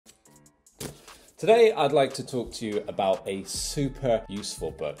Today, I'd like to talk to you about a super useful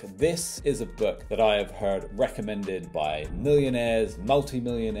book. This is a book that I have heard recommended by millionaires,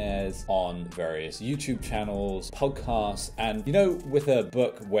 multimillionaires on various YouTube channels, podcasts, and with a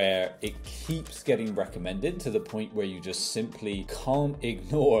book where it keeps getting recommended to the point where you just simply can't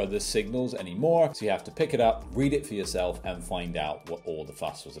ignore the signals anymore. So you have to pick it up, read it for yourself, and find out what all the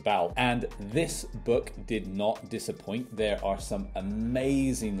fuss was about. And this book did not disappoint. There are some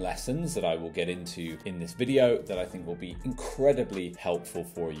amazing lessons that I will get into in this video that I think will be incredibly helpful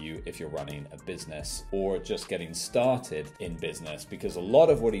for you if you're running a business or just getting started in business, because a lot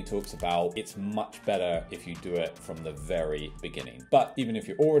of what he talks about, it's much better if you do it from the very beginning. But even if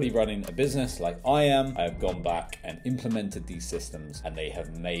you're already running a business like I am, I have gone back and implemented these systems and they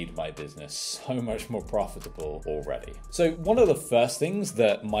have made my business so much more profitable already. So one of the first things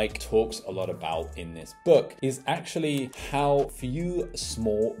that Mike talks a lot about in this book is actually how few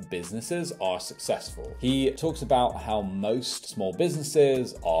small businesses are successful. He talks about how most small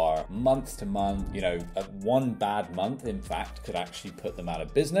businesses are month to month, one bad month, in fact, could actually put them out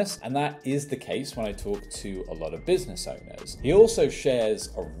of business. And that is the case when I talk to a lot of business owners. He also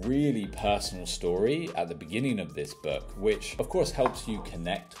shares a really personal story at the beginning of this book, which of course helps you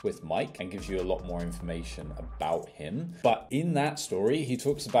connect with Mike and gives you a lot more information about him. But in that story, he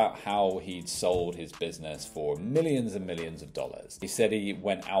talks about how he'd sold his business for millions and millions of dollars. He said he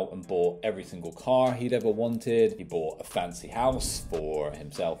went out and bought every single car he'd ever wanted. He bought a fancy house for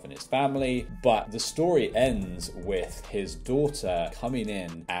himself and his family. But the story ends with his daughter coming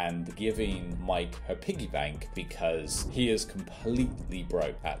in and giving Mike her piggy bank because he is completely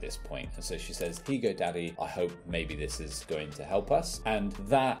broke at this point. And so she says, "Here you go, Daddy. I hope maybe this is going to help us." And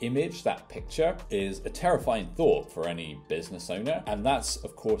that image, that picture, is a terrifying thought for any business owner. And that's,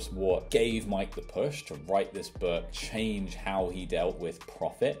 of course, what gave Mike the push to write this book, change how he dealt with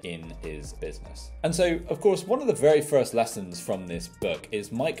profit in his business. And so, of course, one of the very first lessons from this book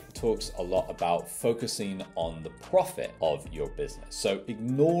is Mike talks a lot about focusing on the profit of your business. So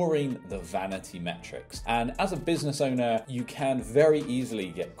ignoring the vanity metrics. And as a business owner, you can very easily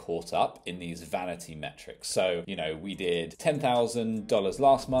get caught up in these vanity metrics. So, we did $10,000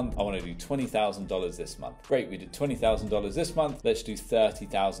 last month. I want to do $20,000 this month. Great, we did $20,000 this month. Let's do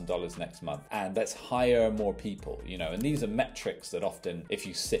 $30,000 next month. And let's hire more people, and these are metrics that often, if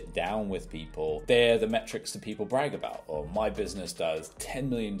you sit down with people, they're the metrics that people brag about. Or my business does $10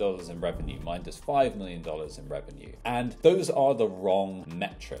 million in revenue. Mine does $5 million in revenue. And those are the wrong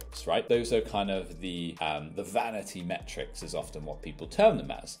metrics, right? Those are kind of the vanity metrics is often what people term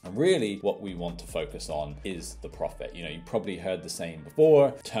them as. And really what we want to focus on is the profit. You probably heard the saying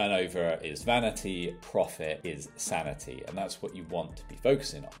before, turnover is vanity, profit is sanity. And that's what you want to be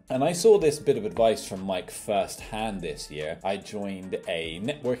focusing on. And I saw this bit of advice from Mike firsthand this year. I joined a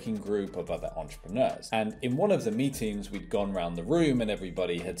networking group of other entrepreneurs. And in one of the meetings, we'd gone around the room and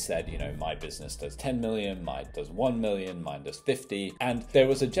everybody had said, my business does 10 million, mine does 1 million, mine does 50. And there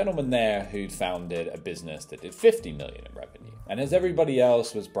was a gentleman there who'd founded a business that did 50 million in revenue. And as everybody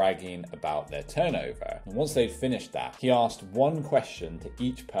else was bragging about their turnover, and once they'd finished that, he asked one question to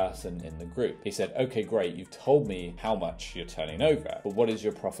each person in the group. He said, "Okay, great, you've told me how much you're turning over, but what is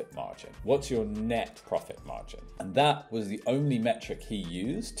your profit margin? What's your net profit margin?" And that was the only metric he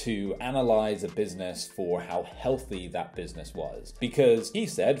used to analyze a business for how healthy that business was. Because he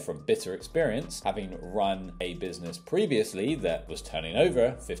said, from bitter experience, having run a business previously that was turning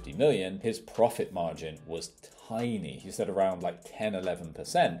over 50 million, his profit margin was tiny. He said around like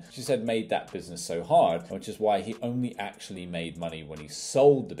 10-11%. She said made that business so hard, which is why he only actually made money when he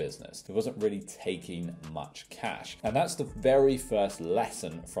sold the business. He wasn't really taking much cash. And that's the very first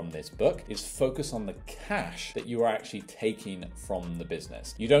lesson from this book, is focus on the cash that you are actually taking from the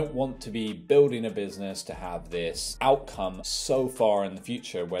business. You don't want to be building a business to have this outcome so far in the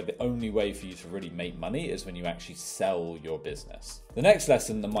future where the only way for you to really make money is when you actually sell your business. The next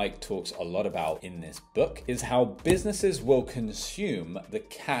lesson that Mike talks a lot about in this book is how businesses will consume the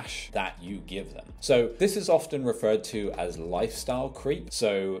cash that you give them. So this is often referred to as lifestyle creep.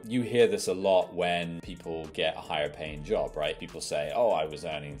 So you hear this a lot when people get a higher paying job, right? People say, "Oh, I was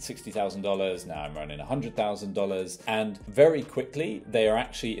earning $60,000, now I'm earning $100,000. And very quickly, they are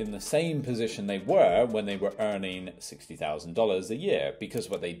actually in the same position they were when they were earning $60,000 a year, because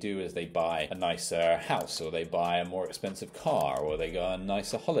what they do is they buy a nicer house, or they buy a more expensive car, or they go on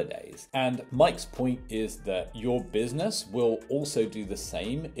nicer holidays. And Mike's point is that your business will also do the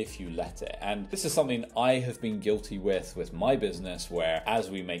same if you let it. And this is something I have been guilty with my business, where as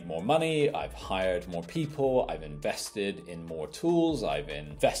we make more money, I've hired more people, I've invested in more tools, I've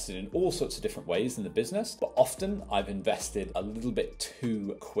invested in all sorts of different ways in the business, but often I've invested a little bit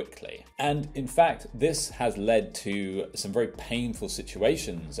too quickly. And in fact, this has led to some very painful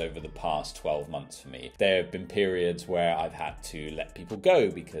situations over the past 12 months for me. There have been periods where I've had to let people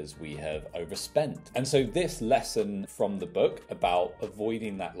go because we have overspent. And so this lesson from the book about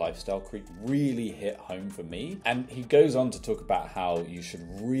avoiding that lifestyle creep really hit home for me. And he goes on to talk about how you should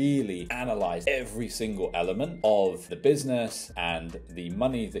really analyze every single element of the business and the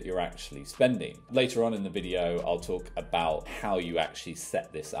money that you're actually spending. Later on in the video, I'll talk about how you actually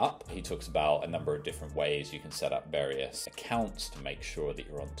set this up. He talks about a number of different ways you can set up various accounts to make sure that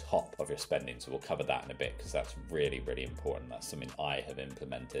you're on top of your spending. So we'll cover that in a bit because that's really, really important. That's something I have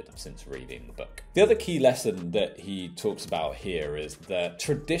implemented since reading the book. The other key lesson that he talks about here is that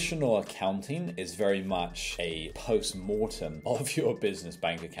traditional accounting is very much a post-mortem of your business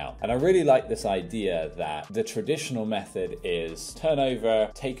bank account. And I really like this idea that the traditional method is turnover,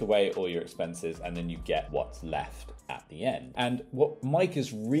 take away all your expenses, and then you get what's left at the end. And what Mike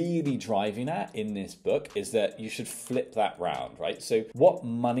is really driving at in this book is that you should flip that round, right? So what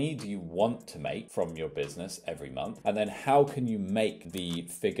money do you want to make from your business every month? And then how can you make the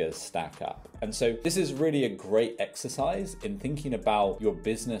figures stack up? And so this is really a great exercise in thinking about your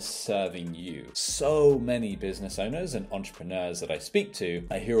business serving you. So many business owners and entrepreneurs that I speak to,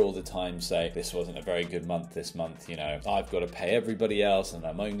 I hear all the time say, this wasn't a very good month this month, you know, I've got to pay everybody else and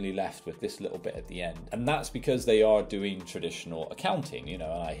I'm only left with this little bit at the end. And that's because they are doing traditional accounting, you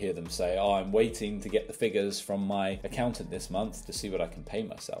know, and I hear them say, oh, I'm waiting to get the figures from my accountant this month to see what I can pay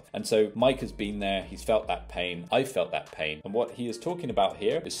myself. And so Mike has been there, he's felt that pain, I felt that pain. And what he is talking about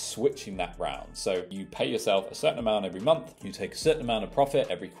here is switching that round. So you pay yourself a certain amount every month, you take a certain amount of profit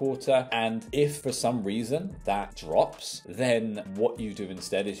every quarter, and if for some reason that drops, then what you do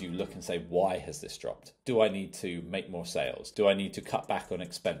instead is you look and say, why has this dropped? Do I need to make more sales? Do I need to cut back on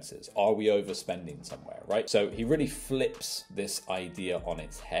expenses? Are we overspending somewhere, right? So he really flips this idea on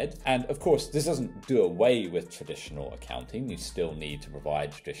its head. And of course, this doesn't do away with traditional accounting. You still need to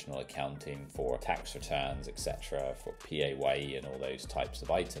provide traditional accounting for tax returns, etc., for PAYE and all those types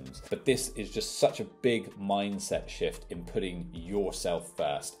of items. But this is just such a big mindset shift in putting yourself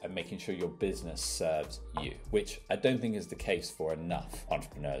first and making sure your business serves you, which I don't think is the case for enough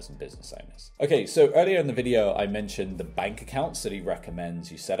entrepreneurs and business owners. Okay, so earlier in the video, I mentioned the bank accounts that he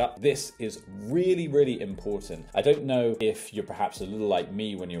recommends you set up. This is really, really important. I don't know if you're perhaps a little like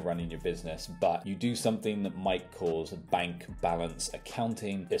me when you're running your business, but you do something that Mike calls bank balance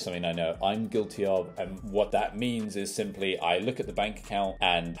accounting. It's something I know I'm guilty of. And what that means is simply I look at the bank account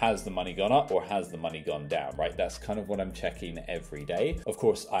and has the money gone up or has the money gone down, right? That's kind of what I'm checking every day. Of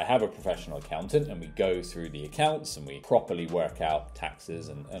course, I have a professional accountant and we go through the accounts and we properly work out taxes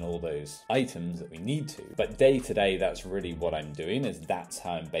and all those items that we need to. But day to day, that's really what I'm doing, is that's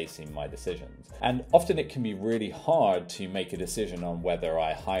how I'm basing my decisions. And often it can be really hard to make a decision on whether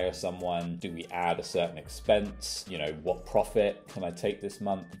I hire someone, do we add a certain expense, you know, what profit can I take this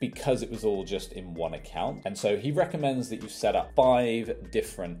month, because it was all just in one account. And so he recommends that you set up 5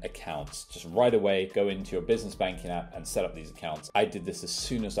 different accounts. Just right away, go into your business banking app and set up these accounts. I did this as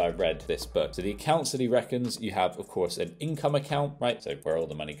soon as I read this book. So the accounts that he reckons, you have, of course, an income account, right? So where all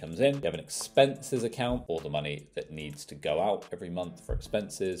the money comes in. You have an expenses account, all the money that needs to go out every month for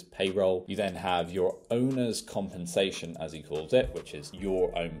expenses, payroll. You then have your owner's compensation, as he calls it, which is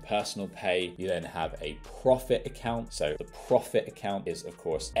your own personal pay. You then have a profit account. So the profit account is, of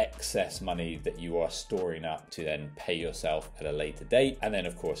course, excess money that you are storing up to then pay yourself at a later date. And then,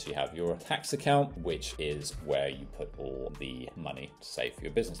 of course, you have your tax account, which is where you put all the money to save for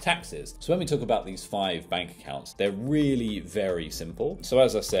your business taxes. So when we talk about these 5 bank accounts, they're really very simple. So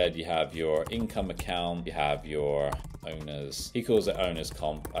as I said, you have your income account, you have your owners, he calls it owners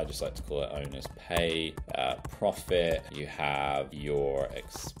comp, I just like to call it owners pay, profit, you have your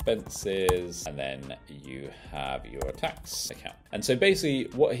expenses, and then you have your tax account. And so basically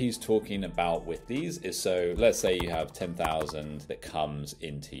what he's talking about with these is, so let's say you have 10,000 that comes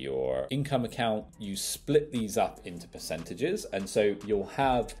into your income account, you split these up into percentages, and so you'll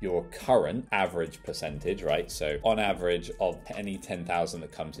have your current average percentage, right? So on average of any 10,000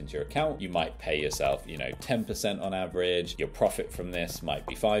 that comes into your account, you might pay yourself, you know, 10% on average. Your profit from this might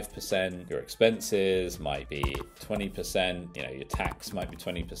be 5%, your expenses might be 20%, you know, your tax might be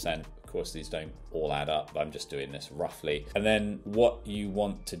 20%. course, these don't all add up. I'm just doing this roughly. And then what you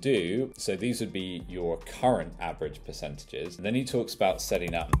want to do, so these would be your current average percentages. And then he talks about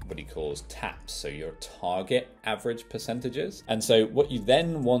setting up what he calls TAPs, so your target average percentages. And so what you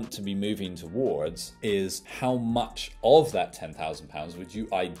then want to be moving towards is how much of that £10,000 would you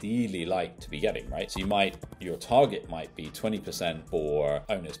ideally like to be getting, right? So your target might be 20% for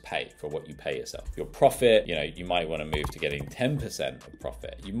owner's pay, for what you pay yourself. Your profit, you might want to move to getting 10% of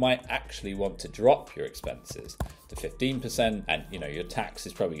profit. You might actually want to drop your expenses to 15%, and your tax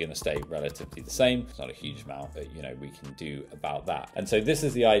is probably going to stay relatively the same. It's not a huge amount, but we can do about that. And so this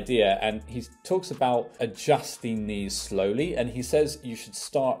is the idea, and he talks about adjusting these slowly, and he says you should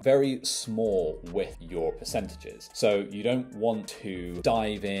start very small with your percentages. So you don't want to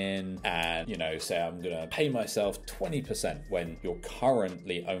dive in and say I'm going to pay myself 20% when you're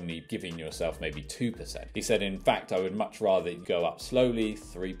currently only giving yourself maybe 2%. He said, in fact, I would much rather go up slowly,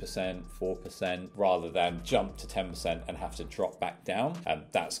 3%, 4%, rather than jump to 10% and have to drop back down. And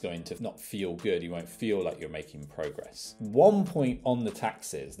that's going to not feel good. You won't feel like you're making progress. One point on the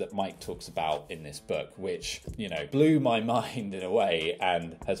taxes that Mike talks about in this book, which, blew my mind in a way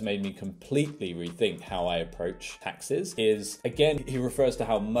and has made me completely rethink how I approach taxes, is, again, he refers to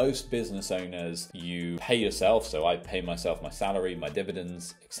how most business owners, you pay yourself. So I pay myself my salary, my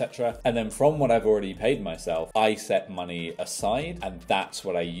dividends, etc. And then from what I've already paid myself, I set money aside, and that's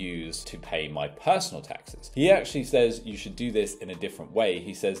what I use to pay my personal taxes. He actually says you should do this in a different way.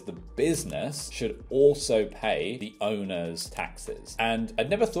 He says the business should also pay the owner's taxes. And I'd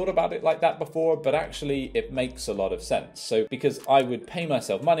never thought about it like that before, but actually it makes a lot of sense. So because I would pay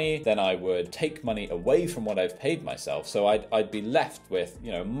myself money, then I would take money away from what I've paid myself. So I'd be left with,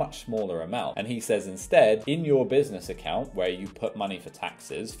 a much smaller amount. And he says instead, in your business account where you put money for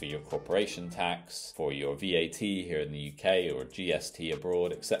taxes, for your corporation tax, for your VAT here in the UK or GST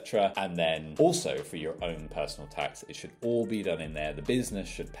abroad, etc., and then also for your own personal tax, it should all be done in there. The business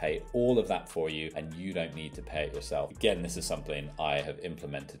should pay all of that for you, and you don't need to pay it yourself. Again, this is something I have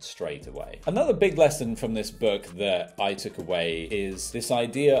implemented straight away. Another big lesson from this book that I took away is this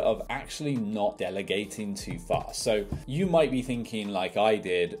idea of actually not delegating too fast. So you might be thinking, like I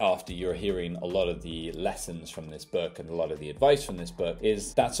did after you're hearing a lot of the lessons from this book and a lot of the advice from this book,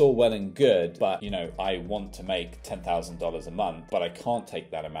 is that's all well and good, but I want to make $10,000 a month, but I can't take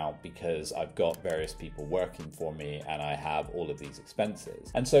that amount because I've got various people working for me and I have all of these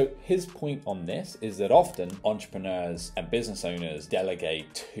expenses. And so his point on this is that often entrepreneurs and business owners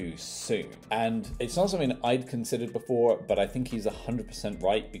delegate too soon. And it's not something I'd considered before, but I think he's 100%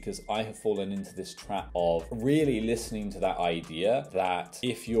 right, because I have fallen into this trap of really listening to that idea that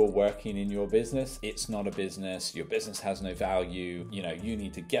if you're working in your business, it's not a business, your business has no value, you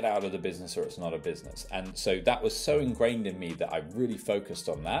need to get out of the business or it's not a business. And so that was so ingrained in me that I really focused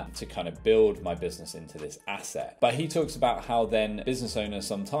on that to kind of build my business into this asset. But he talks about how then business owners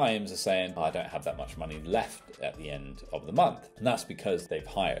sometimes are saying, I don't have that much money left at the end of the month. And that's because they've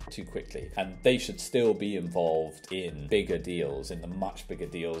hired too quickly. And they should still be involved in bigger deals, in the much bigger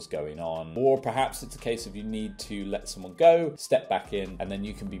deals going on. Or perhaps it's a case of you need to let someone go, step back in, and then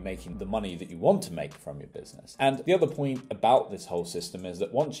you can be making the money that you want to make from your business. And the other point about this whole system is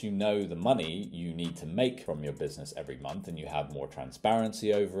that once you know the money you need to make from your business every month, and you have more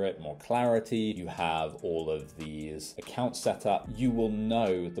transparency over it, more clarity, you have all of these accounts set up, you will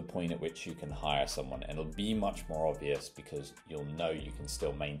know the point at which you can hire someone, and it'll be much more obvious because you'll know you can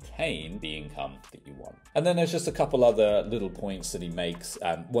still maintain the income that you want. And then there's just a couple other little points that he makes.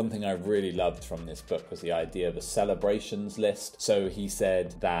 One thing I really loved from this book was the idea of a celebrations list. So he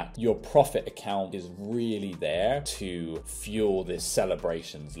said that your profit account is really there to fuel this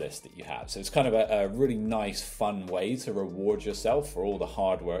celebrations list that you have. So it's kind of a really nice, fun way to reward yourself for all the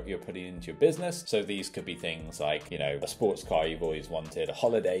hard work you're putting into your business. So these could be things like, a sports car you've always wanted, a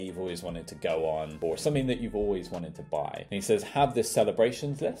holiday you've always wanted to go on, or something that you've always wanted to buy. And he says, have this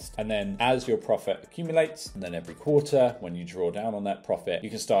celebrations list. And then as your profit accumulates, and then every quarter, when you draw down on that profit, you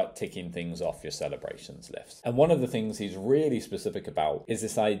can start ticking things off your celebrations list. And one of the things he's really specific about is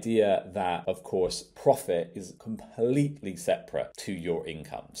this idea that, of course, profit is completely separate to your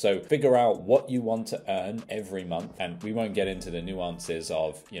income. So figure out what you want to earn every month. And we won't get into the nuances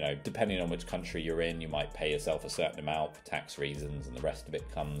of, depending on which country you're in, you might pay yourself a certain amount for tax reasons, and the rest of it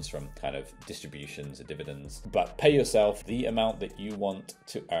comes from kind of distributions or dividends. But pay yourself the amount that you want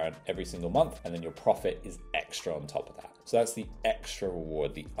to earn every single month, and then your profit is extra on top of that. So that's the extra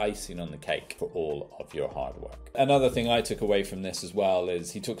reward, the icing on the cake for all of your hard work. Another thing I took away from this as well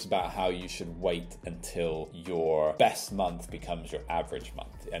is he talks about how you should wait until your best month becomes your average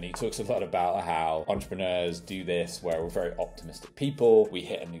month. And he talks a lot about how entrepreneurs do this where we're very optimistic people. We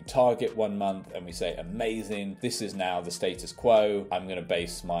hit a new target one month and we say, amazing, this is now the status quo. I'm going to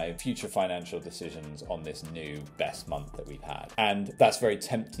base my future financial decisions on this new best month that we've had. And that's very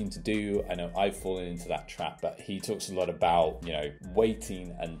tempting to do. I know I've fallen into that trap, but he talks a lot about,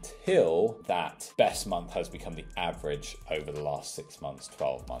 waiting until that best month has become the average over the last 6 months,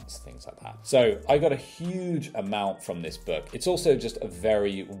 12 months, things like that. So I got a huge amount from this book. It's also just a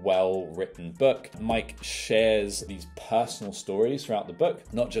very well-written book. Mike shares these personal stories throughout the book,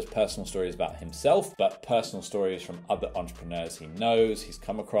 not just personal stories about himself, but personal stories from other entrepreneurs he knows, he's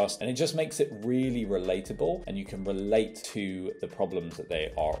come across, and it just makes it really relatable, and you can relate to the problems that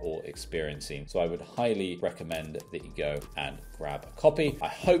they are all experiencing. So I would highly recommend that you go and grab a copy. I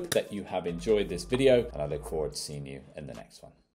hope that you have enjoyed this video, and I look forward to seeing you in the next one.